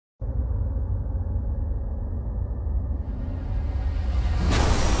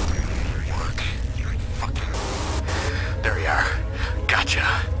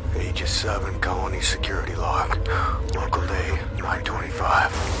security log. Local day,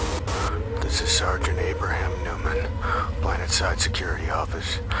 9:25. This is Sergeant Abraham Newman, Planetside Security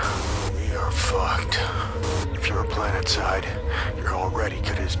Office. We are fucked. If you're Planetside, you're already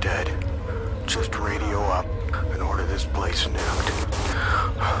good as dead. Just radio up and order this place nuked.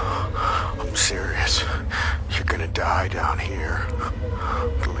 I'm serious. You're gonna die down here.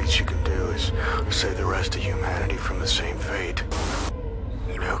 The least you can do is save the rest of humanity from the same fate.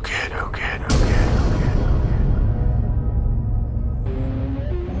 Nuke it, nuke it, nuke it.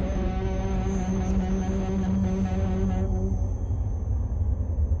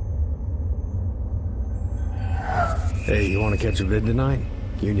 Hey, you want to catch a vid tonight?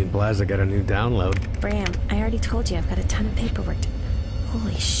 Union Plaza got a new download. Bram, I already told you I've got a ton of paperwork to...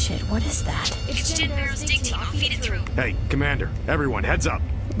 Holy shit, what is that? It's Jen Barrow's dig team. I'll feed it through. Hey, Commander, everyone, heads up.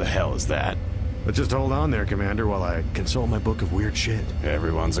 The hell is that? But just hold on there, Commander, while I consult my book of weird shit.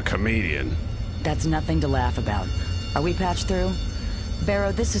 Everyone's a comedian. That's nothing to laugh about. Are we patched through?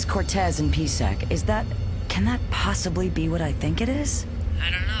 Barrow, this is Cortez in PSEC. Is that... Can that possibly be what I think it is?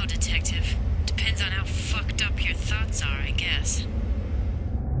 I don't know, Detective. Depends on how fucked up your thoughts are, I guess.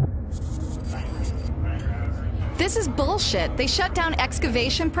 This is bullshit. They shut down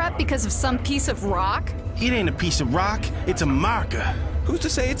excavation prep because of some piece of rock? It ain't a piece of rock, it's a marker. Who's to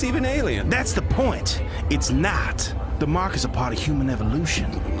say it's even alien? That's the point. It's not. The markers are part of human evolution.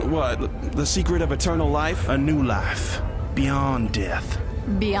 What? The secret of eternal life? A new life. Beyond death.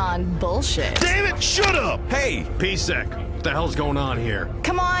 Beyond bullshit. Damn it, shut up! Hey! PSEC, what the hell's going on here?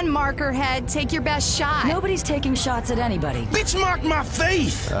 Come on, marker head, take your best shot. Nobody's taking shots at anybody. Bitch marked my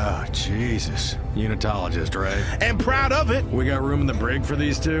faith! Oh, Jesus. Unitologist, right? And proud of it. We got room in the brig for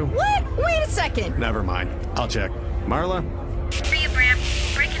these two? What? Wait a second. Never mind. I'll check. Marla? Free you, Bram.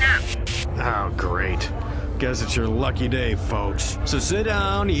 Breaking up. Oh, great. Guess it's your lucky day, folks. So sit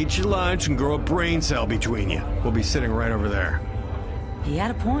down, eat your lunch, and grow a brain cell between you. We'll be sitting right over there. He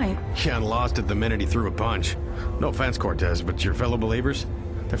had a point. Ken lost it the minute he threw a punch. No offense, Cortez, but your fellow believers?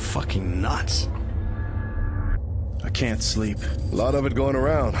 They're fucking nuts. I can't sleep. A lot of it going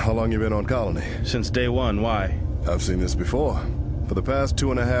around. How long you been on Colony? Since day one, why? I've seen this before. For the past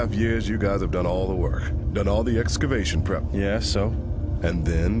 2.5 years, you guys have done all the work. Done all the excavation prep. Yeah, so? And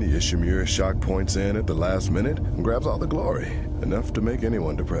then the Ishimura shock points in at the last minute and grabs all the glory. Enough to make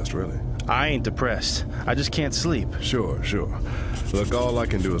anyone depressed, really. I ain't depressed. I just can't sleep. Sure, sure. Look, all I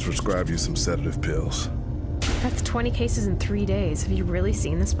can do is prescribe you some sedative pills. That's 20 cases in 3 days. Have you really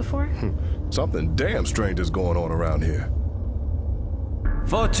seen this before? Something damn strange is going on around here.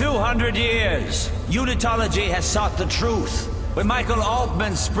 For 200 years, Unitology has sought the truth. When Michael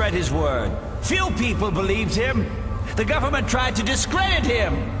Altman spread his word, few people believed him. The government tried to discredit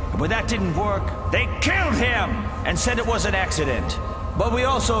him. And when that didn't work, they killed him and said it was an accident. But we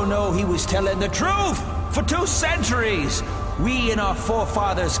also know he was telling the truth. For 2 centuries, we and our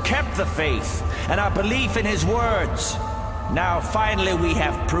forefathers kept the faith and our belief in his words. Now finally we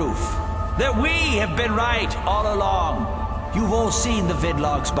have proof that we have been right all along. You've all seen the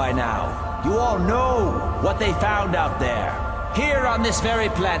vidlogs by now. You all know what they found out there. Here on this very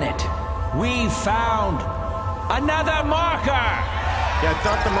planet, we found another marker! Yeah, I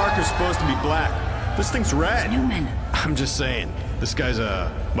thought the marker's supposed to be black. This thing's red. Newman. I'm just saying. This guy's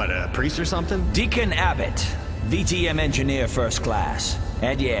a priest or something? Deacon Abbott, VTM engineer first class.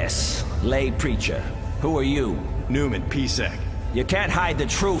 And yes, lay preacher. Who are you? Newman, PSEC. You can't hide the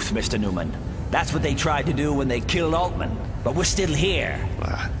truth, Mr. Newman. That's what they tried to do when they killed Altman. But we're still here.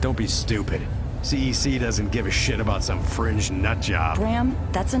 Don't be stupid. CEC doesn't give a shit about some fringe nut job. Bram,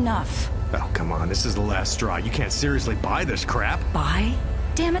 that's enough. Oh, come on, this is the last straw. You can't seriously buy this crap. Buy?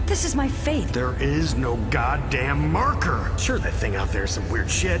 Damn it, this is my faith. There is no goddamn marker. Sure, that thing out there is some weird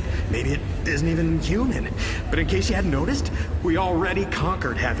shit. Maybe it isn't even human. But in case you hadn't noticed, we already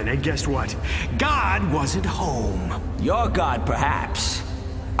conquered heaven, and guess what? God wasn't home. Your God, perhaps.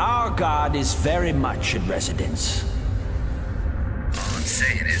 Our God is very much in residence. All I'm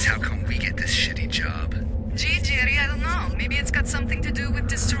saying is, how come we get this shitty job? Gee, Jerry, I don't know. Maybe it's got something to do with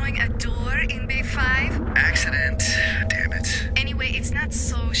destroying a door in Bay 5? Accident. Damn it. Anyway, it's not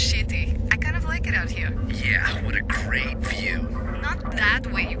so shitty. I kind of like it out here. Yeah, what a great view. Not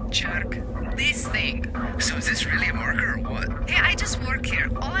that way, you jerk. This thing. So is this really a marker or what? Hey, I just work here.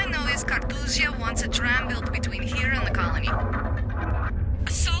 All I know is Carthusia wants a tram built between here and the colony.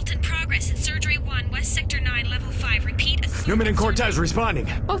 Assault in progress at Surgery 1, West Sector 9, Level 5. Repeat, assault. Newman and Cortez responding.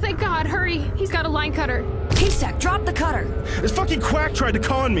 Oh, thank God, hurry. He's got a line cutter. PSEC, drop the cutter. This fucking quack tried to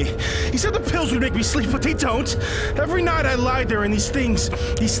con me. He said the pills would make me sleep, but they don't. Every night I lie there and these things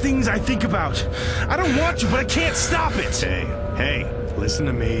I think about. I don't want to, but I can't stop it. Hey, listen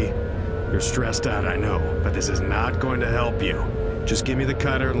to me. You're stressed out, I know, but this is not going to help you. Just give me the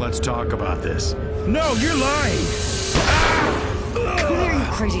cutter and let's talk about this. No, you're lying! Come here,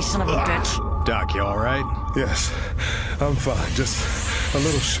 you crazy son of a bitch. Doc, you alright? Yes, I'm fine. Just a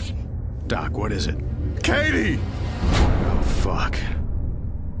little Doc, what is it? Katie! Oh, fuck.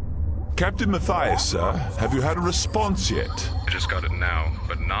 Captain Matthias, sir. Have you had a response yet? I just got it now,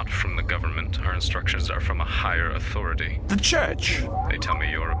 but not from the government. Our instructions are from a higher authority. The church? They tell me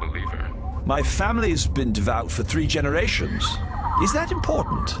you're a believer. My family's been devout for 3 generations. Is that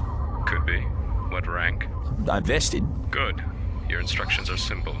important? Could be. What rank? I'm vested. Good. Your instructions are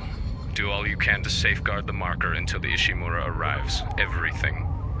simple. Do all you can to safeguard the marker until the Ishimura arrives. Everything.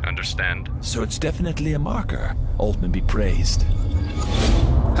 Understand? So it's definitely a marker. Altman be praised.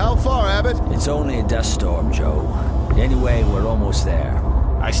 How far, Abbott? It's only a dust storm, Joe. Anyway, we're almost there.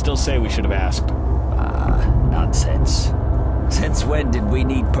 I still say we should have asked. Nonsense. Since when did we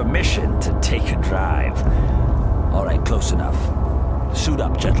need permission to take a drive? All right, close enough. Suit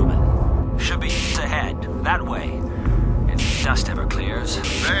up, gentlemen. Should be ahead, that way. If dust ever clears.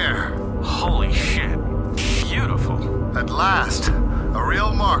 There. Holy shit. Beautiful. At last. A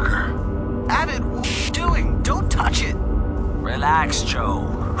real marker. Abbott, what are you doing? Don't touch it. Relax, Joe.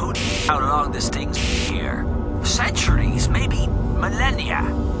 Who out along this thing's here? Centuries, maybe millennia.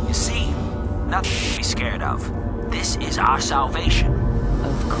 You see, nothing to be scared of. This is our salvation.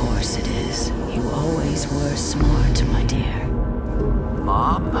 Of course it is. You always were smart, my dear.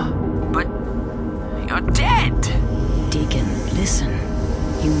 Mom? But you're dead. Deacon, listen.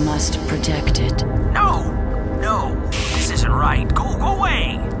 You must protect it. No, this isn't right. Go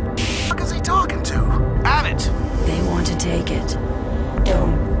away. What the fuck is he talking to? Abbott. They want to take it.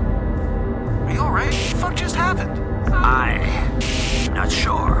 Don't. Are you alright? What the fuck just happened? I'm not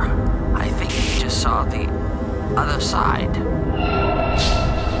sure. I think we just saw the other side.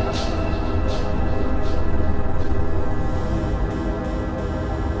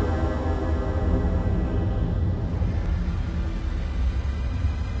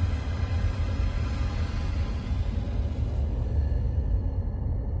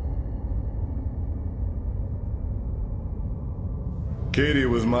 Katie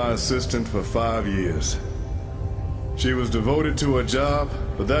was my assistant for 5 years. She was devoted to her job,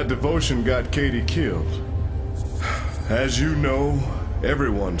 but that devotion got Katie killed. As you know,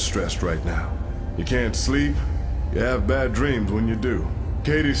 everyone's stressed right now. You can't sleep, you have bad dreams when you do.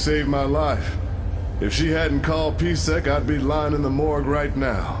 Katie saved my life. If she hadn't called PSEC, I'd be lying in the morgue right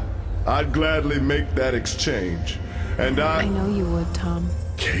now. I'd gladly make that exchange. And I know you would, Tom.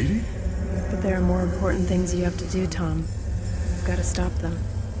 Katie? But there are more important things you have to do, Tom. You've got to stop them.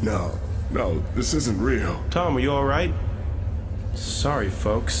 No, this isn't real. Tom, are you alright? Sorry,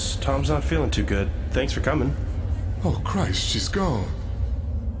 folks. Tom's not feeling too good. Thanks for coming. Oh, Christ, she's gone.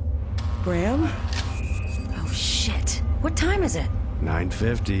 Graham? Oh, shit. What time is it?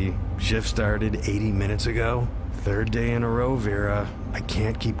 9:50. Shift started 80 minutes ago. 3rd day in a row, Vera. I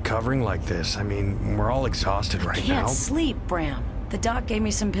can't keep covering like this. I mean, we're all exhausted right now. Can't sleep, Bram. The doc gave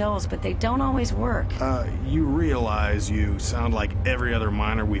me some pills, but they don't always work. You realize you sound like every other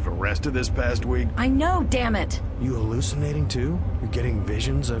miner we've arrested this past week? I know, damn it! You hallucinating too? You're getting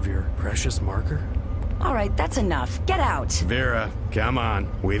visions of your precious marker? All right, that's enough. Get out! Vera, come on.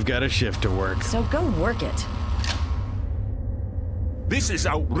 We've got a shift to work. So go work it. This is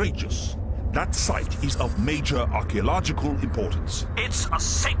outrageous. That site is of major archaeological importance. It's a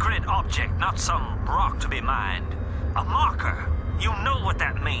sacred object, not some rock to be mined. A marker. You know what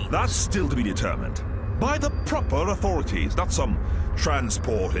that means. That's still to be determined. By the proper authorities, not some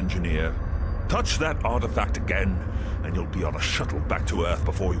transport engineer. Touch that artifact again, and you'll be on a shuttle back to Earth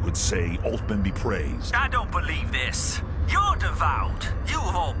before you could say, Altman be praised. I don't believe this. You're devout. You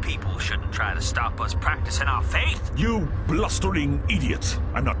of all people shouldn't try to stop us practicing our faith. You blustering idiot.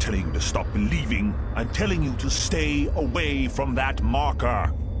 I'm not telling you to stop believing. I'm telling you to stay away from that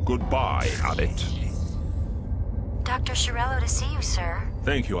marker. Goodbye, Abbott. Dr. Shirello to see you, sir.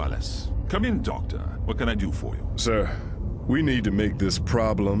 Thank you, Alice. Come in, Doctor. What can I do for you? Sir, we need to make this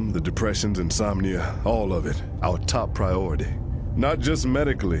problem, the depressions, insomnia, all of it, our top priority. Not just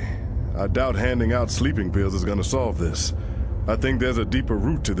medically. I doubt handing out sleeping pills is gonna solve this. I think there's a deeper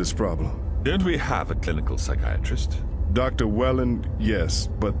root to this problem. Don't we have a clinical psychiatrist? Dr. Welland, yes,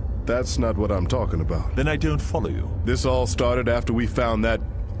 but that's not what I'm talking about. Then I don't follow you. This all started after we found that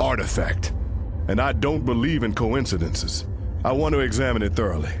artifact. And I don't believe in coincidences. I want to examine it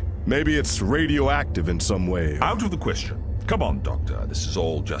thoroughly. Maybe it's radioactive in some way. Out of the question. Come on, Doctor. This is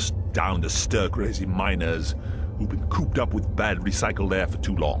all just down to stir-crazy miners who've been cooped up with bad recycled air for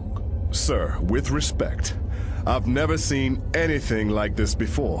too long. Sir, with respect, I've never seen anything like this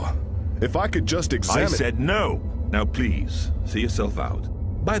before. If I could just examine... I said no. Now please, see yourself out.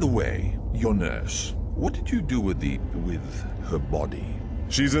 By the way, your nurse, what did you do with her body?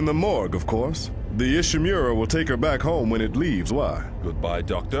 She's in the morgue, of course. The Ishimura will take her back home when it leaves. Why? Goodbye,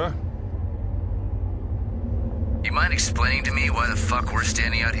 Doctor. You mind explaining to me why the fuck we're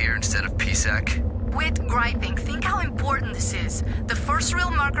standing out here instead of PSAC? Quit griping. Think how important this is. The first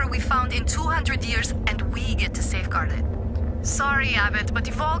real marker we found in 200 years, and we get to safeguard it. Sorry, Abbott, but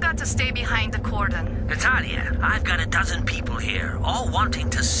you've all got to stay behind the cordon. Natalia, I've got a dozen people here, all wanting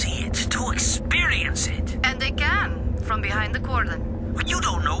to see it, to experience it. And they can, from behind the cordon. But you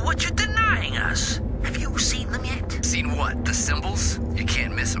don't know what you're denying us. Have you seen them yet? Seen what? The symbols? You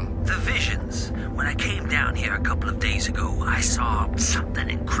can't miss them. The visions. When I came down here a couple of days ago, I saw something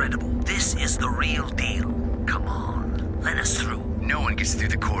incredible. This is the real deal. Come on, let us through. No one gets through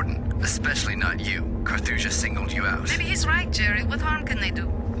the cordon, especially not you. Carthusia signaled you out. Maybe he's right, Jerry. What harm can they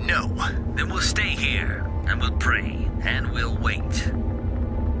do? No. Then we'll stay here, and we'll pray, and we'll wait.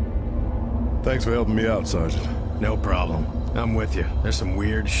 Thanks for helping me out, Sergeant. No problem. I'm with you. There's some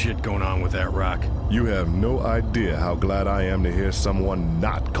weird shit going on with that rock. You have no idea how glad I am to hear someone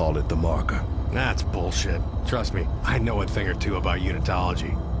not call it the marker. That's bullshit. Trust me, I know a thing or two about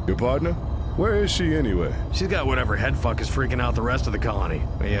unitology. Your partner? Where is she anyway? She's got whatever headfuck is freaking out the rest of the colony.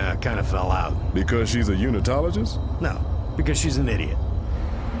 Yeah, kind of fell out. Because she's a unitologist? No, because she's an idiot.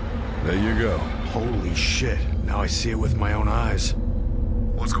 There you go. Holy shit. Now I see it with my own eyes.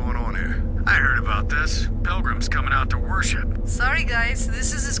 What's going on here? I heard about this. Pilgrims coming out to worship. Sorry, guys.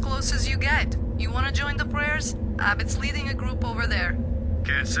 This is as close as you get. You want to join the prayers? Abbott's leading a group over there.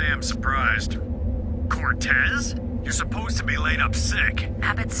 Can't say I'm surprised. Cortez? You're supposed to be laid up sick.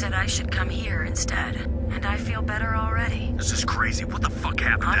 Abbott said I should come here instead, and I feel better already. This is crazy. What the fuck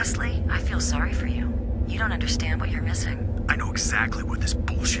happened? Honestly, I feel sorry for you. You don't understand what you're missing. I know exactly what this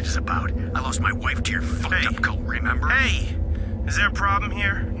bullshit is about. I lost my wife to your fucked up cult, remember? Hey! Is there a problem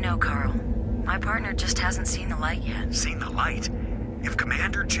here? No, Carl. My partner just hasn't seen the light yet. Seen the light? If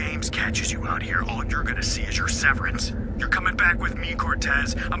Commander James catches you out here, all you're gonna see is your severance. You're coming back with me,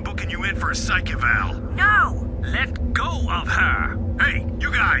 Cortez. I'm booking you in for a psych eval. No! Let go of her! Hey,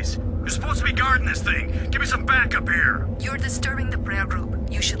 you guys! You're supposed to be guarding this thing. Give me some backup here. You're disturbing the prayer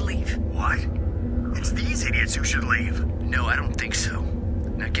group. You should leave. What? It's these idiots who should leave. No, I don't think so.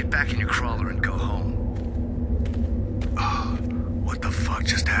 Now get back in your crawler and go home. What the fuck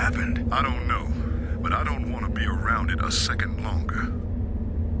just happened? I don't know, but I don't want to be around it a second longer.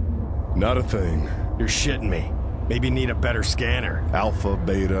 Not a thing. You're shitting me. Maybe you need a better scanner. Alpha,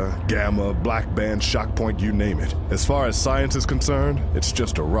 beta, gamma, black band, shock point, you name it. As far as science is concerned, it's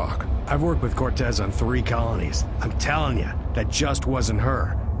just a rock. I've worked with Cortez on 3 colonies. I'm telling you, that just wasn't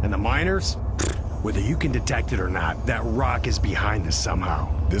her. And the miners? Whether you can detect it or not, that rock is behind this somehow.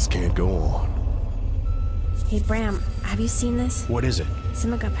 This can't go on. Hey, Bram, have you seen this? What is it?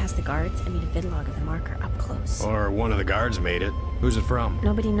 Someone got past the guards and made a vidlog of the marker up close. Or one of the guards made it. Who's it from?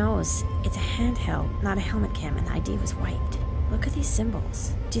 Nobody knows. It's a handheld, not a helmet cam, and the ID was wiped. Look at these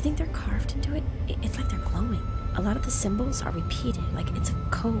symbols. Do you think they're carved into it? It's like they're glowing. A lot of the symbols are repeated, like it's a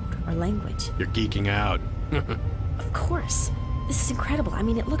code or language. You're geeking out. Of course. This is incredible. I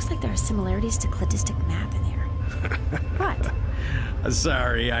mean, it looks like there are similarities to cladistic math in here. What?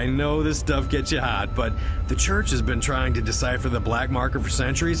 Sorry, I know this stuff gets you hot, but the church has been trying to decipher the black marker for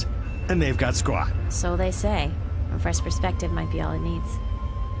centuries, and they've got squat. So they say. A fresh perspective might be all it needs.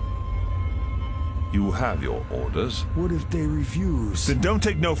 You have your orders. What if they refuse? Then don't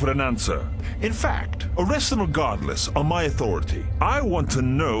take no for an answer. In fact, arrest them regardless, on my authority. I want to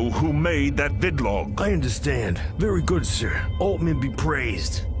know who made that vidlog. I understand. Very good, sir. Altman be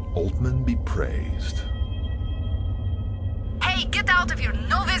praised. Altman be praised. Hey, get out of here!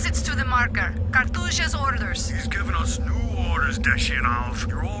 No visits to the marker. Carthusia's orders. He's given us new orders, Deshinov.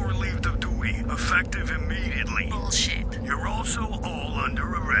 You're all relieved of duty, effective immediately. Bullshit. You're also all under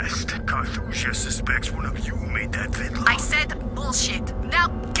arrest. Carthusia suspects one of you made that vidlog. I said bullshit. Now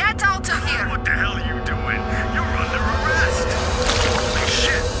get out of here! What the hell are you doing? You're under arrest! Holy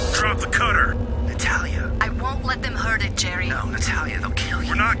shit! Drop the cutter! Natalia. I won't let them hurt it, Jerry. No, Natalia, they'll kill you.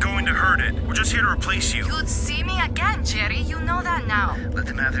 We're not going to hurt it. We're just here to replace you. You'd see me again, Jerry. You know that now. Let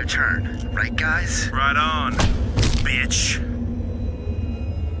them have their turn. Right, guys? Right on, bitch.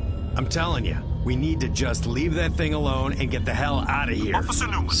 I'm telling you, we need to just leave that thing alone and get the hell out of here. Officer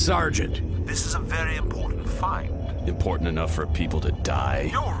Newman. Sergeant. This is a very important find. Important enough for people to die?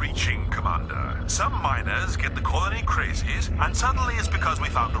 You're reaching, Commander. Some miners get the colony crazies, and suddenly it's because we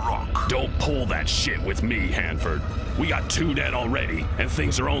found a rock. Don't pull that shit with me, Hanford. We got 2 dead already, and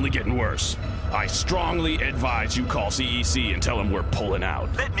things are only getting worse. I strongly advise you call CEC and tell them we're pulling out.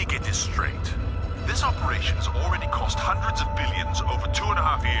 Let me get this straight. This operation has already cost hundreds of billions over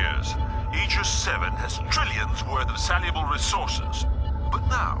 2.5 years. Aegis 7 has trillions worth of saleable resources. But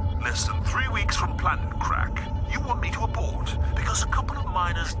now, less than 3 weeks from planet crack, you want me to abort because a couple of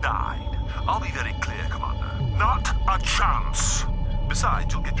miners died. I'll be very clear, Commander. Not a chance.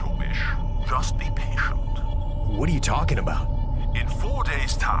 Besides, you'll get your wish. Just be patient. What are you talking about? In 4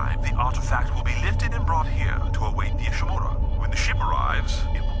 days' time, the artifact will be lifted and brought here to await the Ishimura. When the ship arrives,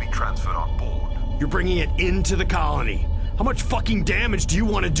 it will be transferred on board. You're bringing it into the colony. How much fucking damage do you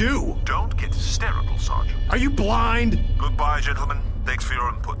want to do? Don't get hysterical, Sergeant. Are you blind? Goodbye, gentlemen. Thanks for your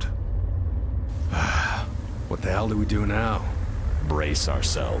input. What the hell do we do now? Brace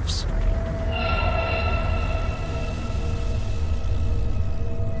ourselves.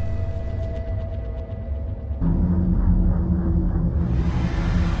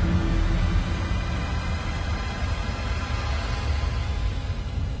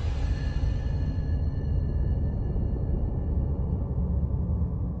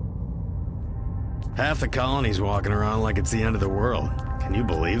 Half the colony's walking around like it's the end of the world. Can you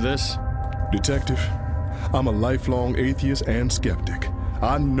believe this? Detective, I'm a lifelong atheist and skeptic.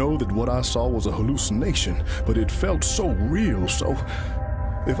 I know that what I saw was a hallucination, but it felt so real, so...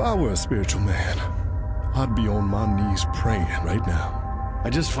 If I were a spiritual man, I'd be on my knees praying right now. I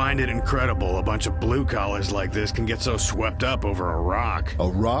just find it incredible a bunch of blue-collars like this can get so swept up over a rock. A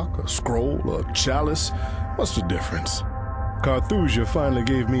rock, a scroll, a chalice? What's the difference? Carthusia finally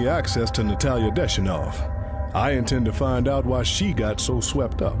gave me access to Natalia Deshinov. I intend to find out why she got so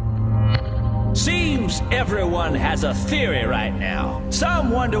swept up. Seems everyone has a theory right now.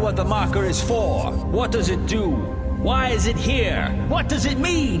 Some wonder what the marker is for. What does it do? Why is it here? What does it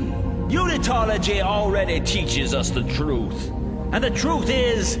mean? Unitology already teaches us the truth. And the truth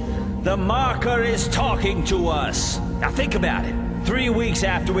is, the marker is talking to us. Now think about it. 3 weeks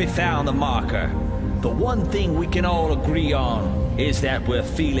after we found the marker, the one thing we can all agree on is that we're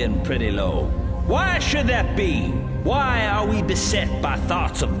feeling pretty low. Why should that be? Why are we beset by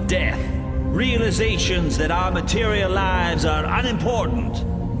thoughts of death? Realizations that our material lives are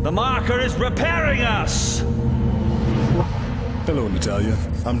unimportant. The marker is preparing us! Hello, Natalia.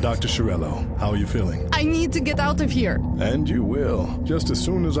 I'm Dr. Shirello. How are you feeling? I need to get out of here. And you will, just as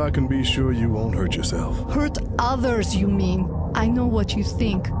soon as I can be sure you won't hurt yourself. Hurt others, you mean? I know what you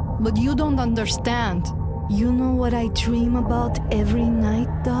think, but you don't understand. You know what I dream about every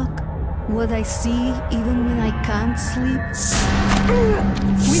night, Doc? What I see even when I can't sleep?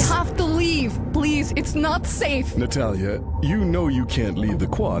 We have to leave. Please, it's not safe. Natalia, you know you can't leave the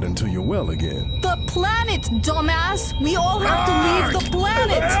quad until you're well again. The planet, dumbass! We all have to leave the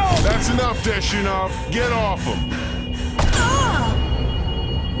planet! That's enough, Deshinov. Get off him.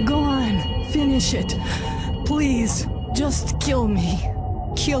 Go on, finish it. Please, just kill me.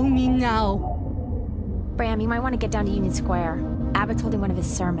 Kill me now. Bram, you might want to get down to Union Square. Abbott's holding one of his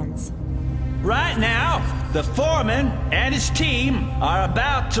sermons. Right now, the foreman and his team are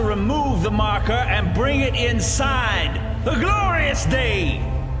about to remove the marker and bring it inside. A glorious day!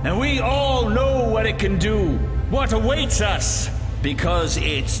 And we all know what it can do, what awaits us, because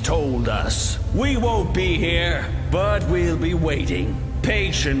it's told us. We won't be here, but we'll be waiting,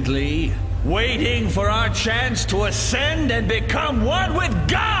 patiently, waiting for our chance to ascend and become one with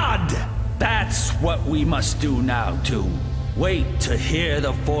God! That's what we must do now, too. Wait to hear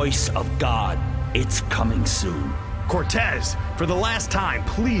the voice of God. It's coming soon. Cortez, for the last time,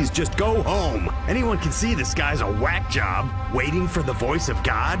 please just go home. Anyone can see this guy's a whack job, waiting for the voice of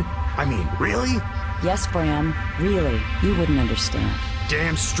God. I mean, really? Yes, Bram, really. You wouldn't understand.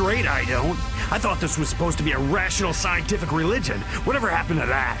 Damn straight I don't. I thought this was supposed to be a rational scientific religion. Whatever happened to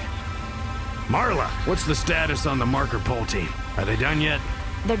that? Marla, what's the status on the marker poll team? Are they done yet?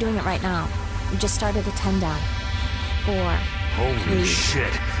 They're doing it right now. We just started a 10 down. 4. Holy 3,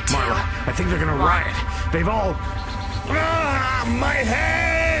 shit. 2, Marla, I think they're gonna riot. They've all... Ah, my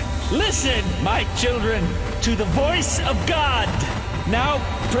head! Listen, my children, to the voice of God. Now,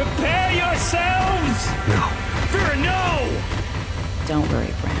 prepare yourselves! No. Vera, no! Don't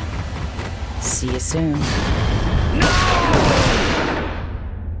worry, Bram. See you soon.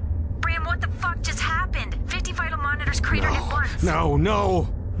 Bram, what the fuck just happened? 50 vital monitors cratered at once. No.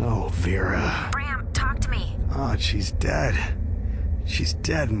 Oh, Vera. Bram, talk to me. Oh, she's dead. She's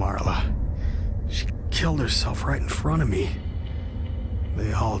dead, Marla. She killed herself right in front of me.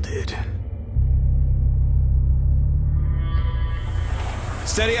 They all did.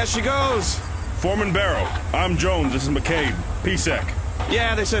 Steady as she goes. Foreman Barrow. I'm Jones. This is McCabe. PSEC.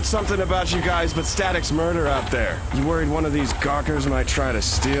 Yeah, they said something about you guys, but Static's murder out there. You worried one of these gawkers might try to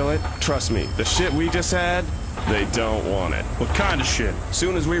steal it? Trust me, the shit we just had, they don't want it. What kind of shit?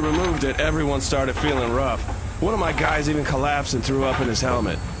 Soon as we removed it, everyone started feeling rough. One of my guys even collapsed and threw up in his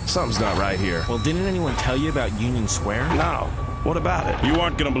helmet. Something's not right here. Well, didn't anyone tell you about Union Square? No. What about it? You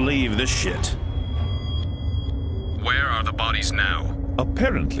aren't gonna believe this shit. Where are the bodies now?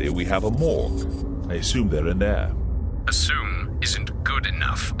 Apparently, we have a morgue. I assume they're in there. Assume isn't good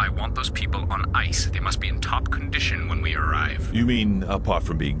enough. I want those people on ice. They must be in top condition when we arrive. You mean apart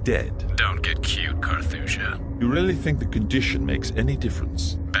from being dead? Don't get cute, Carthusia. You really think the condition makes any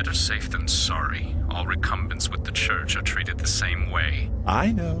difference? Better safe than sorry. All recumbents with the church are treated the same way.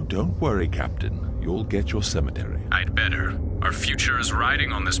 I know. Don't worry, Captain. You'll get your cemetery. I'd better. Our future is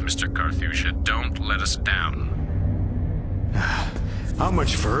riding on this, Mr. Carthusia. Don't let us down. How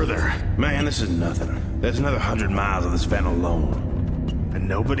much further? Man, this is nothing. There's another 100 miles of this vent alone. And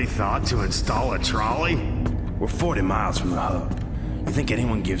nobody thought to install a trolley? We're 40 miles from the hub. You think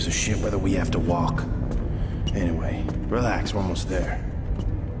anyone gives a shit whether we have to walk? Anyway, relax, we're almost there.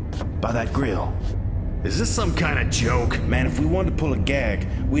 By that grill. Is this some kind of joke? Man, if we wanted to pull a gag,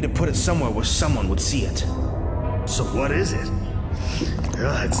 we'd have put it somewhere where someone would see it. So what is it?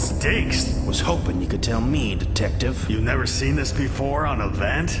 Ugh, it stinks. Was hoping you could tell me, detective. You've never seen this before on a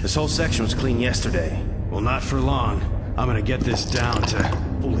vent? This whole section was clean yesterday. Well, not for long. I'm gonna get this down to...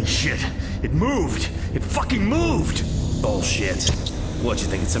 Holy shit! It moved! It fucking moved! Bullshit. What, you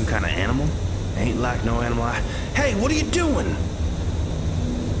think it's some kind of animal? Ain't like no animal. Hey, what are you doing?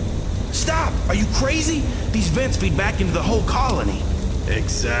 Stop! Are you crazy? These vents feed back into the whole colony.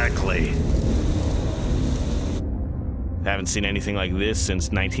 Exactly. Haven't seen anything like this since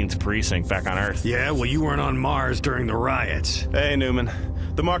 19th Precinct back on Earth. Yeah, well, you weren't on Mars during the riots. Hey, Newman.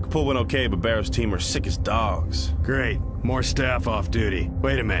 The marker pull went okay, but Barrow's team are sick as dogs. Great. More staff off duty.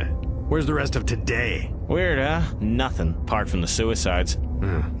 Wait a minute. Where's the rest of today? Weird, huh? Nothing, apart from the suicides.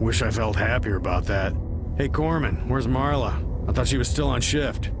 Wish I felt happier about that. Hey, Corman, where's Marla? I thought she was still on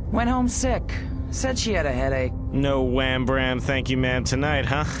shift. Went home sick. Said she had a headache. No wham bram thank you ma'am tonight,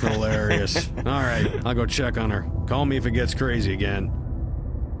 huh? Hilarious. Alright, I'll go check on her. Call me if it gets crazy again.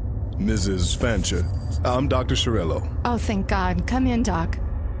 Mrs. Fancher, I'm Dr. Chiarello. Oh, thank God. Come in, Doc.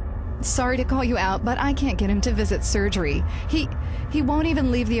 Sorry to call you out, but I can't get him to visit surgery. He won't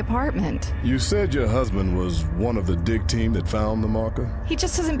even leave the apartment. You said your husband was one of the dig team that found the marker? He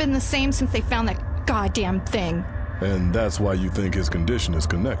just hasn't been the same since they found that goddamn thing. And that's why you think his condition is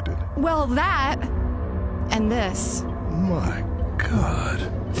connected? Well, that... and this. My God.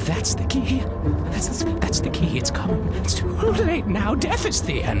 That's the key. That's the key. It's coming. It's too late now. Death is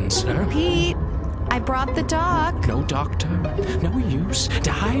the answer. Pete, I brought the doc. No doctor. No use.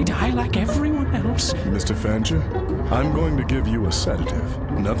 Die like everyone else. Mr. Fancher, I'm going to give you a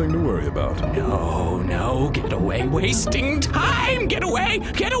sedative. Nothing to worry about. No. Get away. Wasting time. Get away.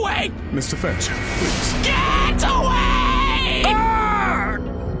 Get away. Mr. Fancher, please. Get away! Ah!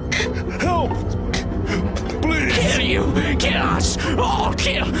 Help! Please! Kill you! Kill us! All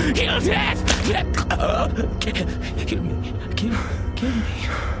kill! Kill death! Kill me. Kill me.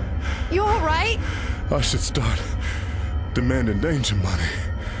 You alright? I should start demanding danger money.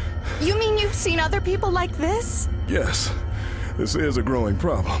 You mean you've seen other people like this? Yes. This is a growing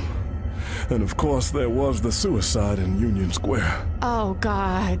problem. And of course, there was the suicide in Union Square. Oh,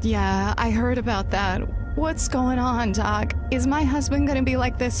 God, yeah, I heard about that. What's going on, Doc? Is my husband gonna be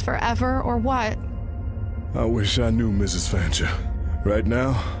like this forever, or what? I wish I knew, Mrs. Fancher. Right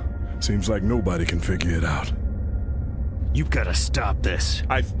now, seems like nobody can figure it out. You've gotta stop this.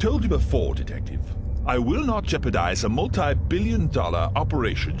 I've told you before, Detective. I will not jeopardize a multi-billion-dollar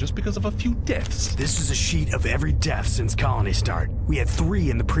operation just because of a few deaths. This is a sheet of every death since colony start. We had 3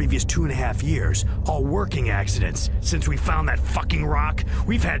 in the previous 2.5 years, all working accidents. Since we found that fucking rock,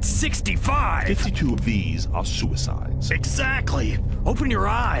 we've had 65! 52 of these are suicides. Exactly! Open your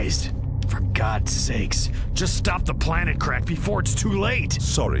eyes! For God's sakes, just stop the planet crack before it's too late!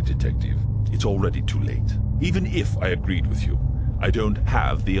 Sorry, Detective. It's already too late. Even if I agreed with you, I don't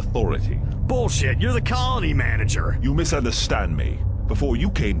have the authority. Bullshit, you're the colony manager. You misunderstand me. Before you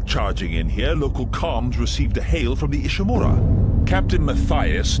came charging in here, local comms received a hail from the Ishimura. Captain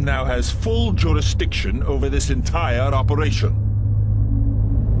Matthias now has full jurisdiction over this entire operation.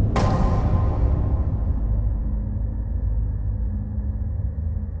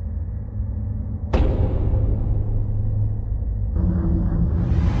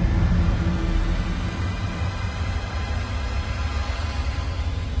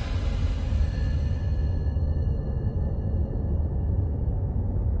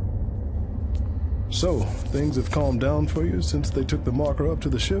 So, things have calmed down for you since they took the marker up to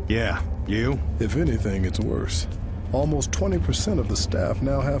the ship? Yeah. You? If anything, it's worse. Almost 20% of the staff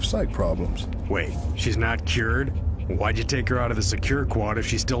now have psych problems. Wait, she's not cured? Why'd you take her out of the secure quad if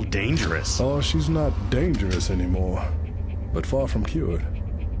she's still dangerous? Oh, she's not dangerous anymore, but far from cured.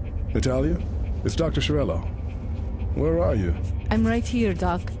 Natalia, it's Dr. Chiarello. Where are you? I'm right here,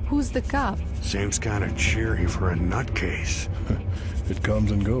 Doc. Who's the cop? Seems kind of cheery for a nutcase. It comes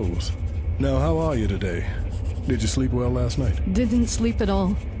and goes. Now, how are you today? Did you sleep well last night? Didn't sleep at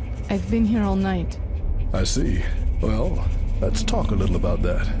all. I've been here all night. I see. Well, let's talk a little about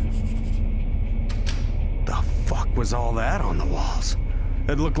that. The fuck was all that on the walls?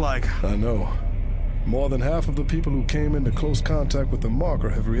 It looked like... I know. More than half of the people who came into close contact with the marker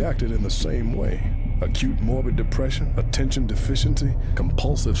have reacted in the same way. Acute morbid depression, attention deficiency,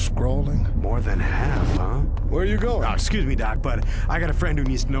 compulsive scrawling. More than half, huh? Where are you going? Oh, excuse me, Doc, but I got a friend who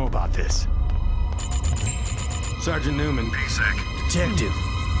needs to know about this. Sergeant Newman. PSEC. Detective.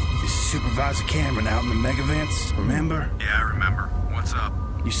 This is Supervisor Cameron out in the mega vents, remember? Yeah, I remember. What's up?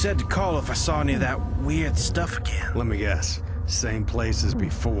 You said to call if I saw any of that weird stuff again. Let me guess. Same place as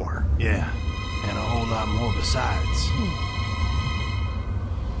before. Yeah, and a whole lot more besides.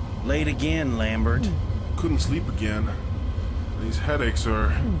 Late again, Lambert. Couldn't sleep again. These headaches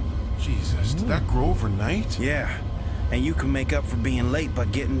are... Jesus, did that grow overnight? Yeah, and you can make up for being late by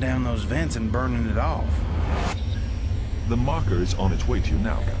getting down those vents and burning it off. The marker is on its way to you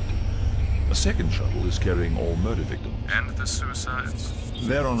now, Captain. A second shuttle is carrying all murder victims. And the suicides?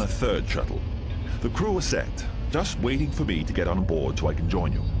 They're on a third shuttle. The crew is set, just waiting for me to get on board so I can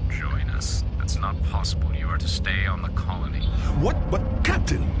join you. Join us? That's not possible. You are to stay on the colony. What? But,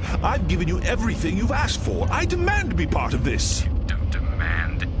 Captain, I've given you everything you've asked for. I demand to be part of this. You don't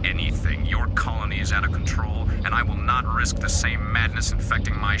demand anything. Your colony is out of control, and I will not risk the same madness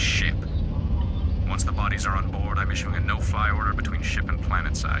infecting my ship. Once the bodies are on board, I'm issuing a no-fly order between ship and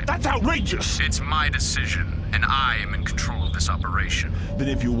planetside. That's outrageous! It's my decision, and I am in control of this operation. Then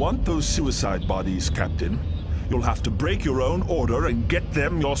if you want those suicide bodies, Captain, you'll have to break your own order and get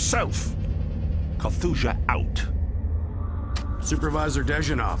them yourself. Carthusia out. Supervisor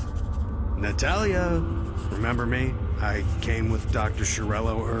Dezhinov. Natalia, remember me? I came with Dr.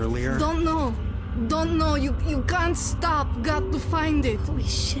 Chiarello earlier. Don't know. Don't know. You can't stop. Got to find it. Holy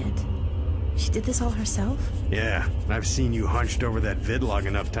shit. She did this all herself? Yeah, I've seen you hunched over that vidlog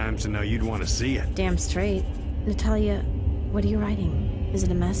enough times to know you'd want to see it. Damn straight. Natalia, what are you writing? Is it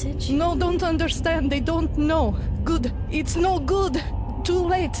a message? No, don't understand. They don't know. Good. It's no good. Too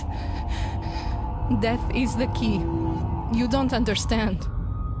late. Death is the key. You don't understand.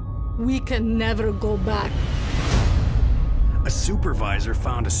 We can never go back. A supervisor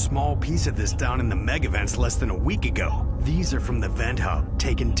found a small piece of this down in the megavents less than a week ago. These are from the vent hub,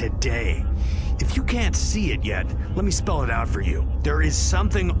 taken today. If you can't see it yet, let me spell it out for you. There is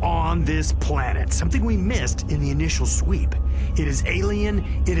something on this planet, something we missed in the initial sweep. It is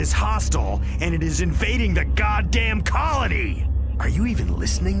alien, it is hostile, and it is invading the goddamn colony! Are you even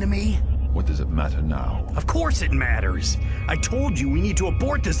listening to me? What does it matter now? Of course it matters. I told you we need to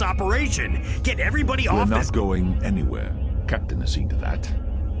abort this operation. Get everybody off this— We're not going anywhere. Captain has seen to that.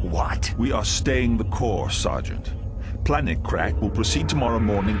 What? We are staying the course, Sergeant. Planet Crack will proceed tomorrow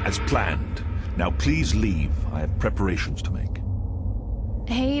morning as planned. Now please leave. I have preparations to make.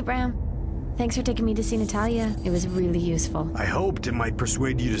 Hey, Bram. Thanks for taking me to see Natalia. It was really useful. I hoped it might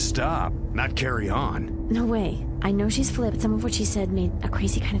persuade you to stop, not carry on. No way. I know she's flipped. Some of what she said made a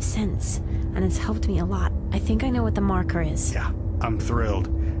crazy kind of sense, and it's helped me a lot. I think I know what the marker is. Yeah, I'm thrilled.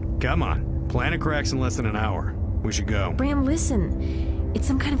 Come on. Planet Crack's in less than an hour. We should go. Bram, listen. It's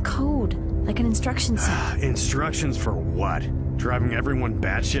some kind of code, like an instruction set. Instructions for what? Driving everyone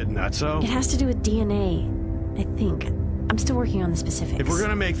batshit nutso? It has to do with DNA, I think. I'm still working on the specifics. If we're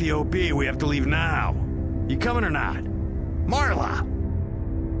gonna make the OP, we have to leave now. You coming or not? Marla!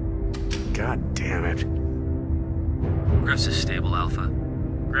 God damn it. Gress is stable, Alpha.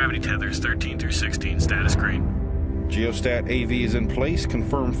 Gravity tethers 13 through 16, status green. Geostat AV is in place,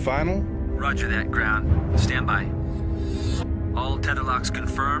 confirmed final. Roger that, ground. Stand by. All tether locks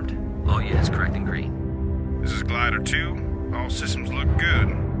confirmed. All units correct and green. This is Glider 2. All systems look good.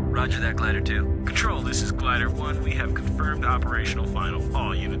 Roger that, Glider 2. Control, this is Glider 1. We have confirmed operational final.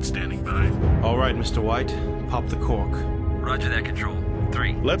 All units standing by. All right, Mr. White. Pop the cork. Roger that, Control.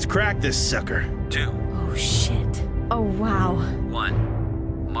 3. Let's crack this sucker. 2. Oh, shit. Oh, wow.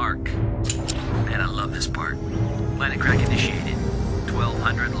 1. Mark. Man, I love this part. Planet Crack initiated.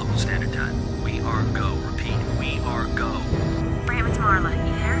 1200 local standard time. We are go. Repeat, we are go. Bram, it's Marla.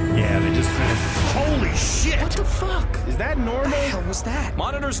 You there? Yeah, they just finished. Holy shit! What the fuck? Is that normal? What the hell was that?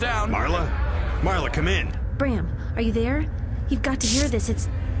 Monitors down. Marla? Marla, come in. Bram, are you there? You've got to hear this. It's...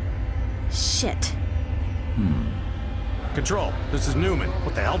 shit. Control, this is Newman.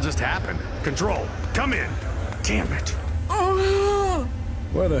 What the hell just happened? Control, come in. Damn it.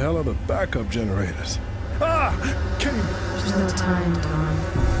 Where the hell are the backup generators? Ah! There's no time, Tom.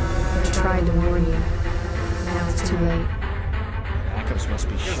 I tried to warn you. Now it's too late. Backups must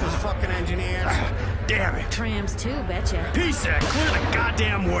be shot. This is fucking engineers. Damn it. Trams too, betcha. PSEC, clear the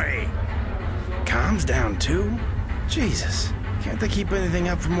goddamn way. Comms down too? Jesus. Can't they keep anything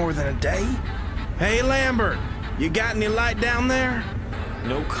up for more than a day? Hey, Lambert. You got any light down there?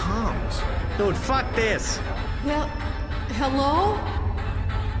 No comms. Dude, fuck this. Well, hello?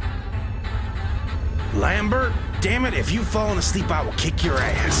 Lambert? Damn it, if you've fallen asleep, I will kick your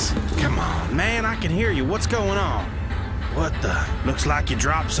ass. Come on, man, I can hear you. What's going on? What the? Looks like you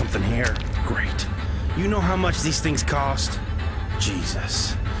dropped something here. Great. You know how much these things cost?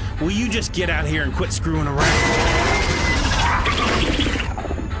 Jesus. Will you just get out here and quit screwing around?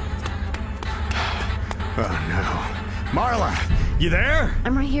 Oh, no. Marla, you there?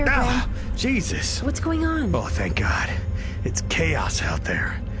 I'm right here, Bram. Jesus. What's going on? Oh, thank God. It's chaos out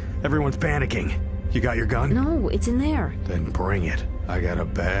there. Everyone's panicking. You got your gun? No, it's in there. Then bring it. I got a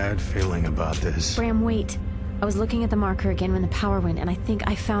bad feeling about this. Bram, wait. I was looking at the marker again when the power went, and I think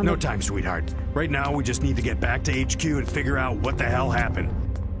I found No time, sweetheart. Right now, we just need to get back to HQ and figure out what the hell happened.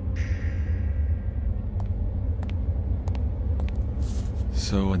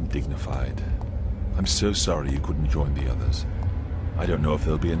 So undignified. I'm so sorry you couldn't join the others. I don't know if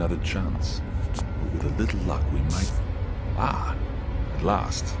there'll be another chance. But with a little luck, we might... Ah, at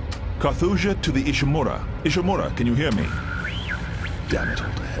last. Carthusia to the Ishimura. Ishimura, can you hear me? Damn it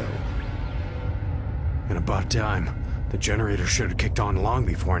all to hell. And about time. The generator should have kicked on long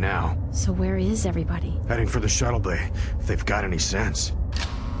before now. So where is everybody? Heading for the shuttle bay, if they've got any sense.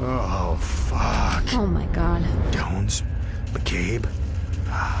 Oh, fuck. Oh my God. Jones, McCabe,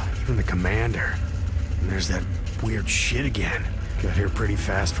 even the commander. And there's that weird shit again. Got here pretty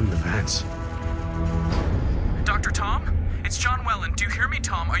fast from the vents. Dr. Tom? It's John Welland. Do you hear me,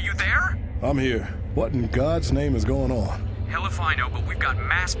 Tom? Are you there? I'm here. What in God's name is going on? Hell if I know, but we've got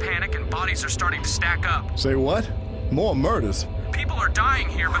mass panic and bodies are starting to stack up. Say what? More murders? People are dying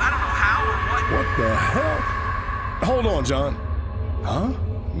here, but I don't know how or what. What the hell? Hold on, John. Huh?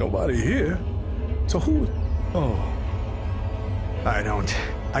 Nobody here. So who... Oh.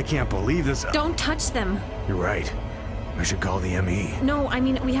 I can't believe this. Don't touch them. You're right. I should call the ME. No, I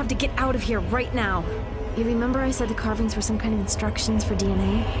mean, we have to get out of here right now. You remember I said the carvings were some kind of instructions for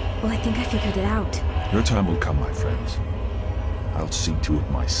DNA? Well, I think I figured it out. Your time will come, my friends. I'll see to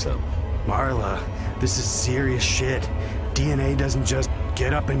it myself. Marla, this is serious shit. DNA doesn't just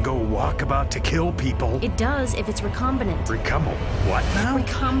get up and go walk about to kill people. It does if it's recombinant. What now?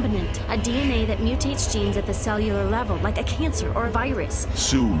 Recombinant. A DNA that mutates genes at the cellular level, like a cancer or a virus.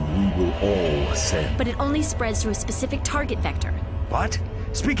 Soon we will all ascend. But it only spreads through a specific target vector. What?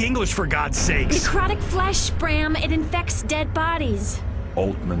 Speak English, for God's sakes! Necrotic flesh, Bram. It infects dead bodies.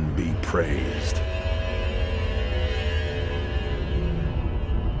 Altman be praised.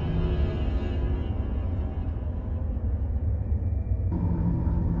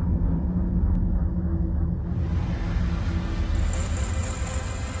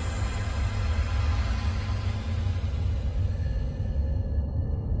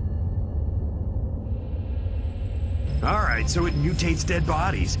 Alright, so it mutates dead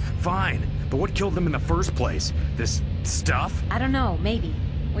bodies. Fine. But what killed them in the first place? This stuff? I don't know, maybe.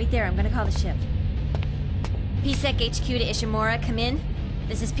 Wait there, I'm gonna call the ship. PSEC HQ to Ishimura, come in.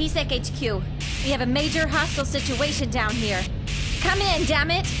 This is PSEC HQ. We have a major hostile situation down here. Come in,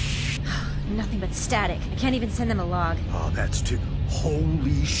 damn it! Nothing but static. I can't even send them a log. Oh, that's too...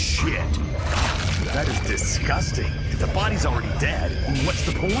 Holy shit. That is disgusting. If the body's already dead, what's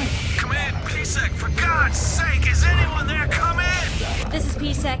the point? Come in, PSEC, for God's sake! Is anyone there? Come in! This is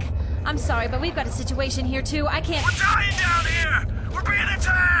PSEC. I'm sorry, but we've got a situation here too. I can't... We're dying down here! We're being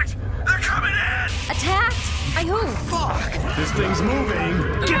attacked! They're coming in! Attacked? By who? Fuck! This thing's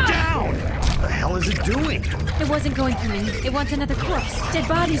moving! Get down! What the hell is it doing? It wasn't going for me. It wants another corpse. Dead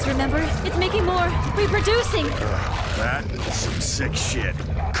bodies, remember? It's making more. Reproducing. That is some sick shit.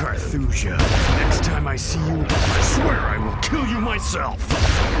 Carthusia, next time I see you, I swear I will kill you myself.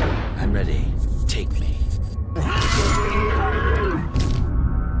 I'm ready. Take me.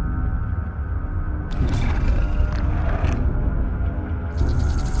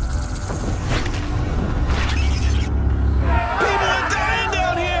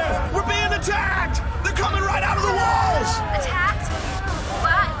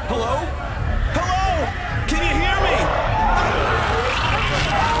 Hello? Hello? Can you hear me?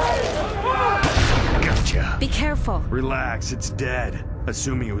 careful. Relax, it's dead.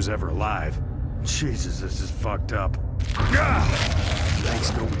 Assuming it was ever alive. Jesus, this is fucked up.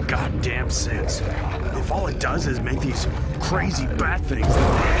 Makes no goddamn sense. If all it does is make these crazy bat things...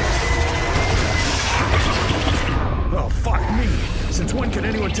 Oh, fuck me. Since when can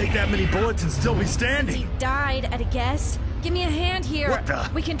anyone take that many bullets and still be standing? He died at a guess. Give me a hand here. What the?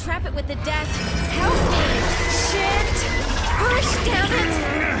 We can trap it with the desk. Help me! Shit! Push, damn it!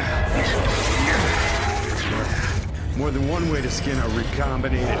 More than one way to skin a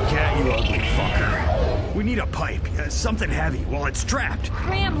recombinated cat, you ugly fucker. We need a pipe, something heavy, while it's trapped.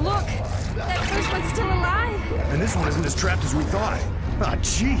 Graham, look! That first one's still alive! And this one isn't as trapped as we thought. Ah,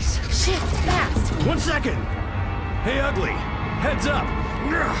 jeez. Shit, fast! 1 second! Hey, ugly, heads up!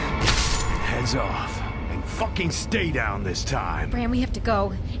 Heads off. And fucking stay down this time. Graham, we have to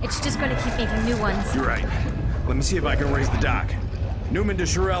go. It's just going to keep making new ones. You're right. Let me see if I can raise the dock. Newman to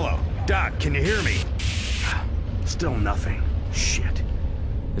Shirello. Doc, can you hear me? Still nothing. Shit.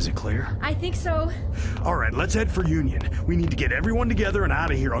 Is it clear? I think so. All right, let's head for Union. We need to get everyone together and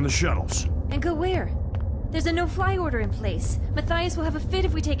out of here on the shuttles. And go where? There's a no-fly order in place. Matthias will have a fit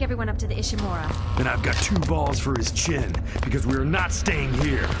if we take everyone up to the Ishimura. And I've got 2 balls for his chin, because we're not staying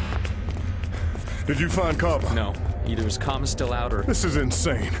here. Did you find Carver? No. Either his comm is still out or... This is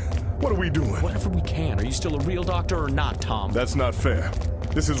insane. What are we doing? Whatever we can. Are you still a real doctor or not, Tom? That's not fair.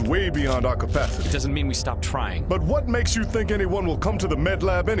 This is way beyond our capacity. It doesn't mean we stop trying. But what makes you think anyone will come to the med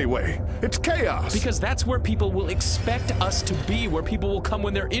lab anyway? It's chaos. Because that's where people will expect us to be, where people will come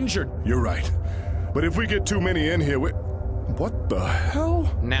when they're injured. You're right. But if we get too many in here, what the hell?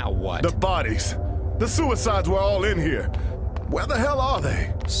 Now what? The bodies. The suicides were all in here. Where the hell are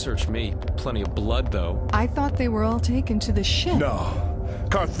they? Search me. Plenty of blood, though. I thought they were all taken to the ship. No.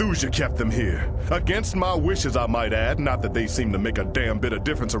 Carthusia kept them here. Against my wishes, I might add. Not that they seem to make a damn bit of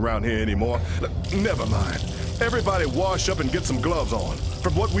difference around here anymore. Never mind. Everybody wash up and get some gloves on.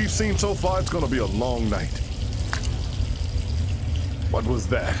 From what we've seen so far, it's gonna be a long night. What was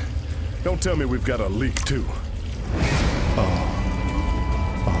that? Don't tell me we've got a leak, too.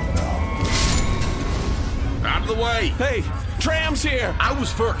 Out of the way! Hey, Tram's here! I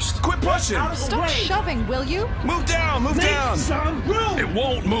was first. Quit pushing! Stop shoving, will you? Move down, move down! It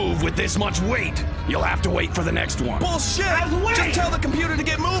won't move with this much weight. You'll have to wait for the next one. Bullshit! Just tell the computer to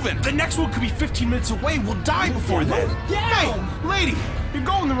get moving! The next one could be 15 minutes away. We'll die before then. Hey, lady, you're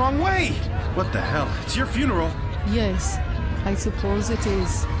going the wrong way. What the hell? It's your funeral. Yes, I suppose it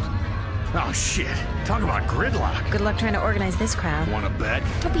is. Oh, shit. Talk about gridlock. Good luck trying to organize this crowd. Wanna bet?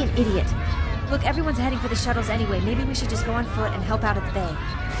 Don't be an idiot. Look, everyone's heading for the shuttles anyway. Maybe we should just go on foot and help out at the bay.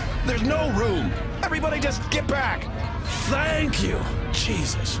 There's no room. Everybody just get back. Thank you.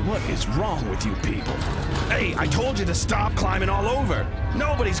 Jesus, what is wrong with you people? Hey, I told you to stop climbing all over.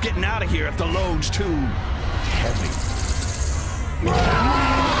 Nobody's getting out of here if the load's too heavy. Run!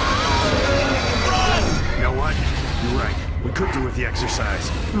 You know what? You're right. We could do with the exercise.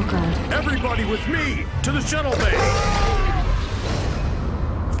 Oh, God. Everybody with me! To the shuttle bay!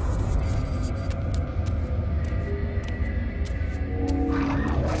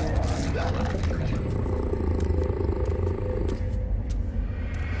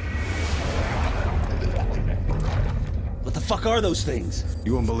 What the fuck are those things?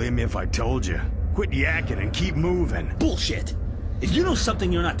 You won't believe me if I told you. Quit yakking and keep moving. Bullshit. If you know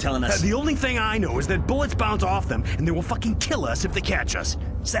something you're not telling us... The only thing I know is that bullets bounce off them, and they will fucking kill us if they catch us.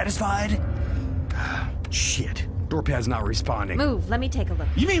 Satisfied? Shit. Door pad's not responding. Move, let me take a look.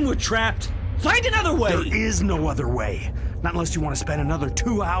 You mean we're trapped? Find another way! There is no other way. Not unless you want to spend another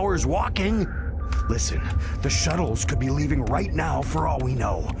 2 hours walking. Listen, the shuttles could be leaving right now for all we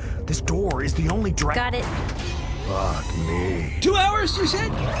know. This door is the only direct... Got it. Fuck me. 2 hours, you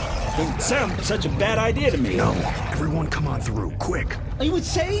said? Doesn't sound like such a bad idea to me. No. Everyone come on through, quick. Are you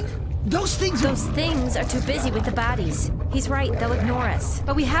insane? Those things are too busy with the bodies. He's right, they'll ignore us.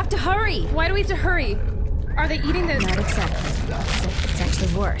 But we have to hurry! Why do we have to hurry? Are they eating the... Not exactly. It's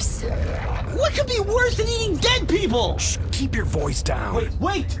actually worse. What could be worse than eating dead people? Shh, keep your voice down.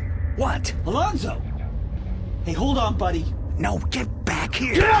 Wait! What? Alonzo! Hey, hold on, buddy. No, get back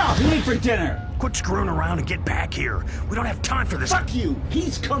here! Get out! We need for dinner! Quit screwing around and get back here. We don't have time for this. Fuck you!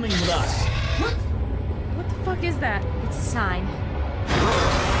 He's coming with us. What the fuck is that? It's a sign.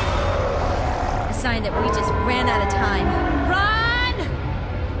 A sign that we just ran out of time. Run!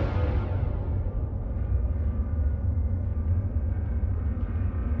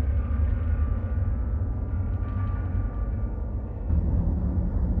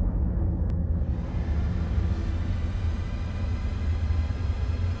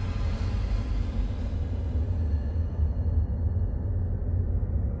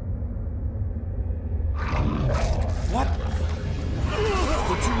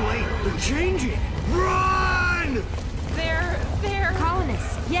 They're changing! Run! They're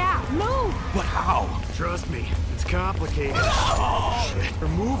colonists. Yeah, move! But how? Trust me, it's complicated. Oh, shit, they're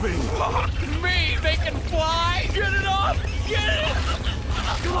moving. Fuck me! They can fly! Get it off! Get it!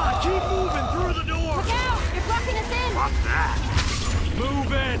 Come on, keep moving through the door! Look out! You're blocking us in! Fuck that!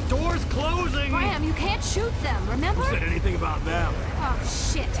 Move it! Door's closing! Graham, you can't shoot them, remember? Who said anything about them? Oh,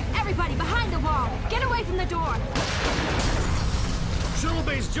 shit. Everybody, behind the wall! Get away from the door! Shuttle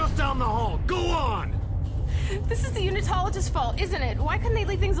bay's just down the hall. Go on! This is the Unitologist's fault, isn't it? Why couldn't they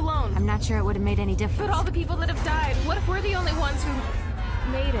leave things alone? I'm not sure it would have made any difference. But all the people that have died, what if we're the only ones who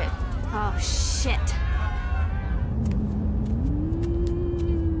made it? Oh, shit.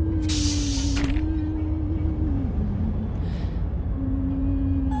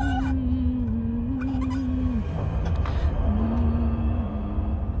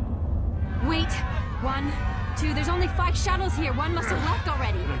 Wait. 1, 2, there's only 5 shuttles here. One must have left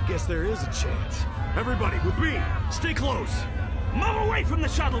already. I guess there is a chance. Everybody, with me! Stay close! Move away from the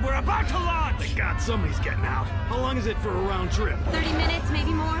shuttle! We're about to launch! Thank God somebody's getting out. How long is it for a round trip? 30 minutes,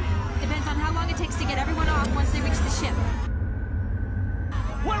 maybe more. Depends on how long it takes to get everyone off once they reach the ship.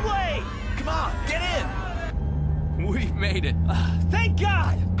 One way! Come on, get in! We've made it. Thank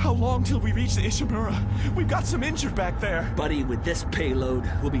God! How long till we reach the Ishimura? We've got some injured back there. Buddy, with this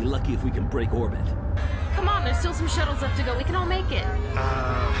payload, we'll be lucky if we can break orbit. Come on, there's still some shuttles left to go. We can all make it.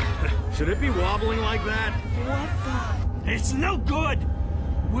 Should it be wobbling like that? What the? It's no good!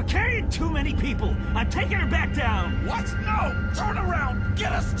 We're carrying too many people. I'm taking her back down. What? No! Turn around!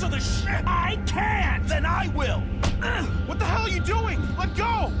 Get us to the ship! I can't! Then I will! What the hell are you doing? Let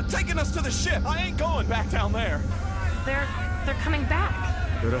go! Taking us to the ship. I ain't going back down there. They're coming back.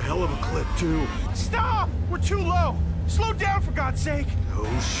 They're a hell of a clip, too. Stop! We're too low! Slow down, for God's sake! Oh,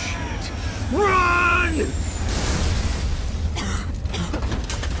 shit. Run!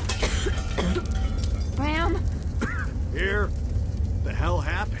 Graham? Here. The hell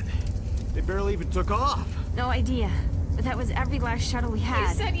happened? They barely even took off. No idea. But that was every last shuttle we had.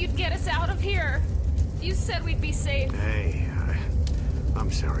 You said you'd get us out of here. You said we'd be safe. Hey,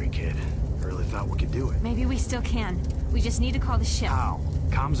 I'm sorry, kid. I really thought we could do it. Maybe we still can. We just need to call the ship. How?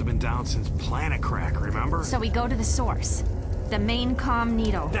 Comms have been down since Planet Crack, remember? So we go to the source. The main comm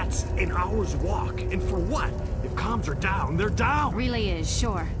needle. That's an hour's walk. And for what? If comms are down, they're down. Relay is,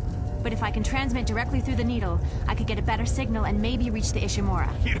 sure. But if I can transmit directly through the needle, I could get a better signal and maybe reach the Ishimura.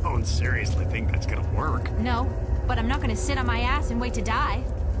 You don't seriously think that's gonna work? No, but I'm not gonna sit on my ass and wait to die.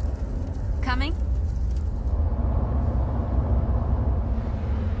 Coming?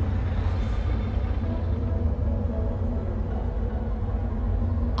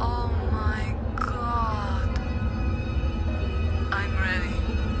 Oh my God. I'm ready.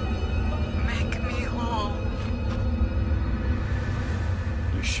 Make me whole.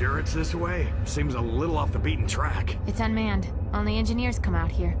 You sure it's this way? Seems a little off the beaten track. It's unmanned. Only engineers come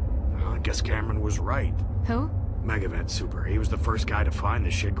out here. I guess Cameron was right. Who? Megavet Super. He was the first guy to find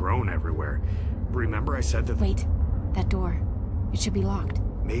the shit growing everywhere. Remember I said that— Wait. That door. It should be locked.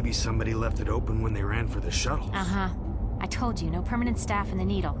 Maybe somebody left it open when they ran for the shuttles. Uh-huh. I told you, no permanent staff in the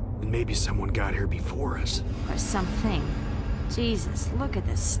needle. And maybe someone got here before us. Or something. Jesus, look at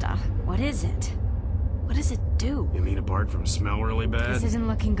this stuff. What is it? What does it do? You mean apart from smell really bad? This isn't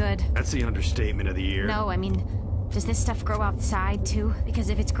looking good. That's the understatement of the year. No, I mean, does this stuff grow outside, too? Because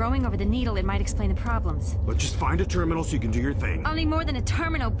if it's growing over the needle, it might explain the problems. Well, just find a terminal so you can do your thing. Only more than a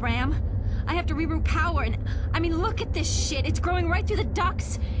terminal, Bram. I have to reroute power and... I mean, look at this shit. It's growing right through the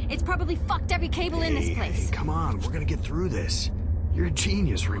ducts. It's probably fucked every cable in this place. Hey, come on. We're gonna get through this. You're a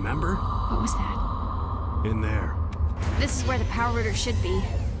genius, remember? What was that? In there. This is where the power router should be.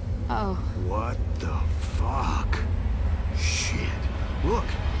 Oh. What the fuck? Shit. Look.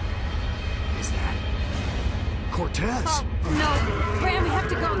 Is that Cortez? Oh, no. Bram, we have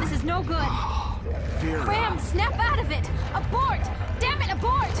to go. This is no good. Vera. Bram, snap out of it. Abort. Damn it,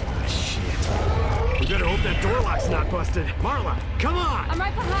 abort. Shit. We better hope that door lock's not busted. Marla, come on. I'm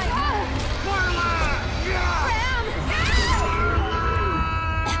right behind. Marla! Bram!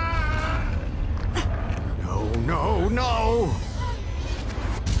 No, no!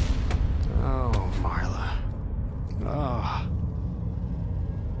 Oh, Marla. Oh.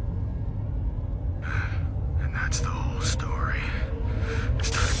 And that's the whole story. It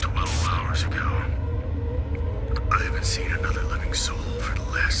started 12 hours ago. I haven't seen another living soul for the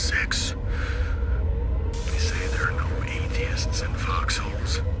last 6. They say there are no atheists in Foxhole.